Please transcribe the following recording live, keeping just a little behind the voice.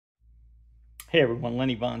Hey everyone,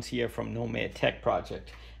 Lenny Bonds here from Nomad Tech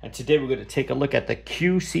Project, and today we're going to take a look at the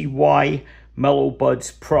QCY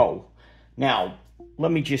MeloBuds Pro. Now,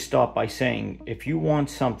 let me just start by saying, if you want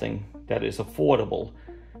something that is affordable,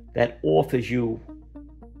 that offers you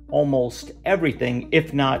almost everything,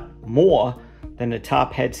 if not more, than the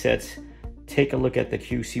top headsets, take a look at the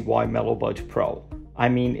QCY MeloBuds Pro. I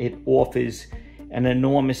mean, it offers an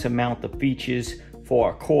enormous amount of features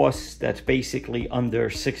for a cost that's basically under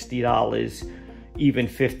 $60, even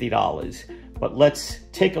 $50. But let's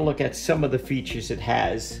take a look at some of the features it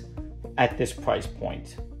has at this price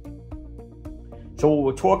point. So what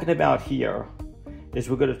we're talking about here is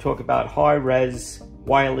we're going to talk about high-res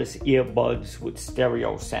wireless earbuds with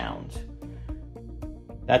stereo sound.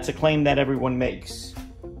 That's a claim that everyone makes.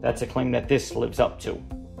 That's a claim that this lives up to.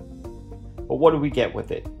 But what do we get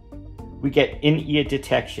with it? We get in-ear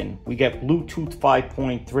detection. We get Bluetooth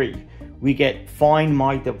 5.3. We get Find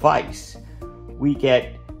My Device. We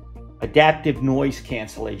get Active Noise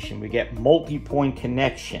Cancellation. We get multipoint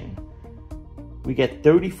connection. We get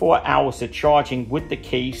 34 hours of charging with the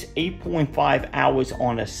case, 8.5 hours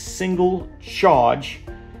on a single charge,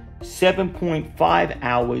 7.5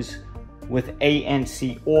 hours with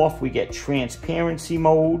ANC off. We get transparency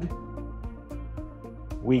mode.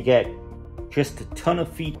 We get just a ton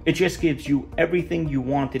of features. It just gives you everything you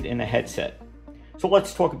wanted in a headset. So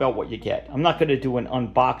let's talk about what you get. I'm not going to do an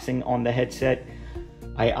unboxing on the headset.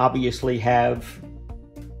 I obviously have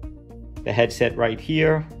the headset right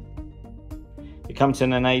here. It comes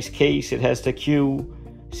in a nice case. It has the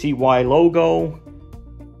QCY logo.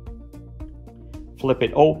 Flip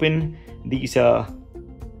it open. These are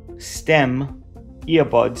stem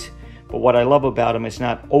earbuds, but what I love about them is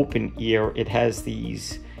not open ear. It has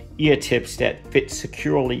these ear tips that fit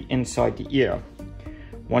securely inside the ear.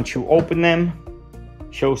 Once you open them,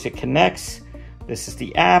 shows it connects. This is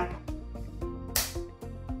the app.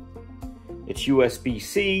 It's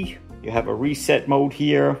USB-C. You have a reset mode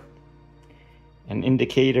here, an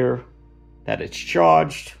indicator that it's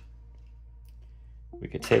charged. We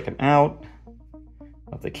could take them out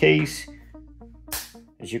of the case.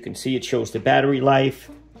 As you can see, it shows the battery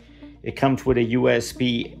life. It comes with a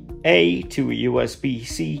USB-A to a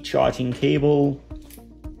USB-C charging cable,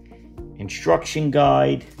 instruction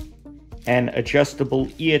guide, and adjustable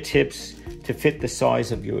ear tips to fit the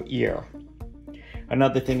size of your ear.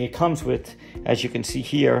 Another thing it comes with, as you can see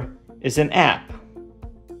here, is an app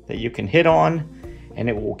that you can hit on, and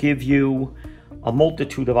it will give you a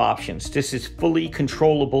multitude of options. This is fully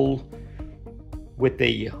controllable with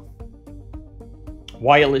the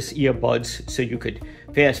wireless earbuds, so you could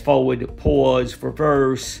fast forward, pause,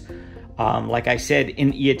 reverse. Like I said,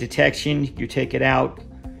 in-ear detection, you take it out,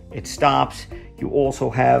 it stops. You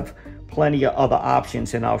also have plenty of other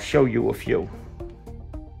options, and I'll show you a few.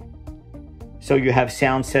 So you have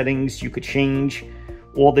sound settings. You could change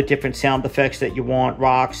all the different sound effects that you want: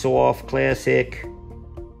 rock, soft, classic,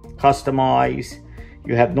 customize.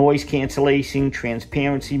 You have noise cancellation,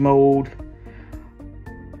 transparency mode.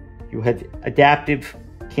 You have adaptive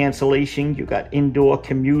cancellation. You got indoor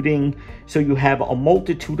commuting. So you have a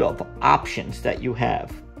multitude of options that you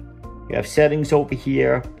have. You have settings over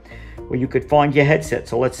here where you could find your headset.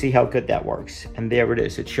 So let's see how good that works. And there it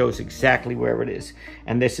is. It shows exactly where it is.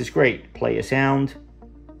 And this is great. Play a sound.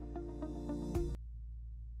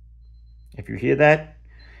 If you hear that,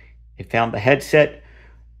 it found the headset.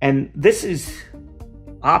 And this is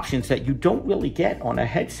options that you don't really get on a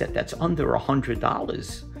headset that's under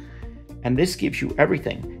 $100. And this gives you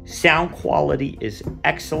everything. Sound quality is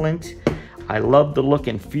excellent. I love the look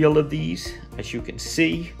and feel of these, as you can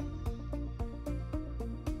see.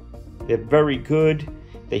 They're very good.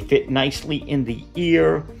 They fit nicely in the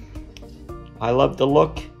ear. I love the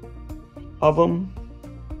look of them.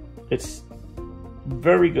 It's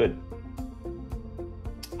very good.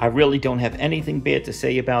 I really don't have anything bad to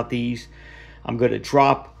say about these. I'm going to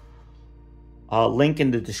drop a link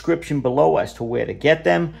in the description below as to where to get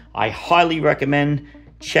them. I highly recommend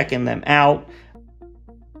checking them out.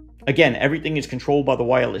 Again, everything is controlled by the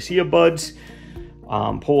wireless earbuds.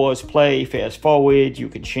 Pause, play, fast forward. You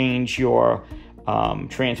can change your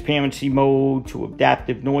transparency mode to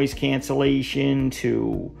adaptive noise cancellation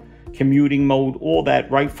to commuting mode, all that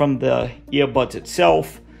right from the earbuds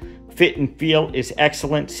itself. Fit and feel is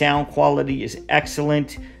excellent. Sound quality is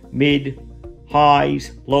excellent. Mid,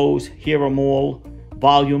 highs, lows, hear them all.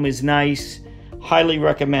 Volume is nice. Highly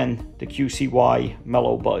recommend the QCY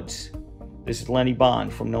MeloBuds. This is Lenny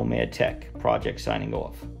Bond from Nomad Tech Project signing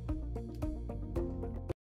off.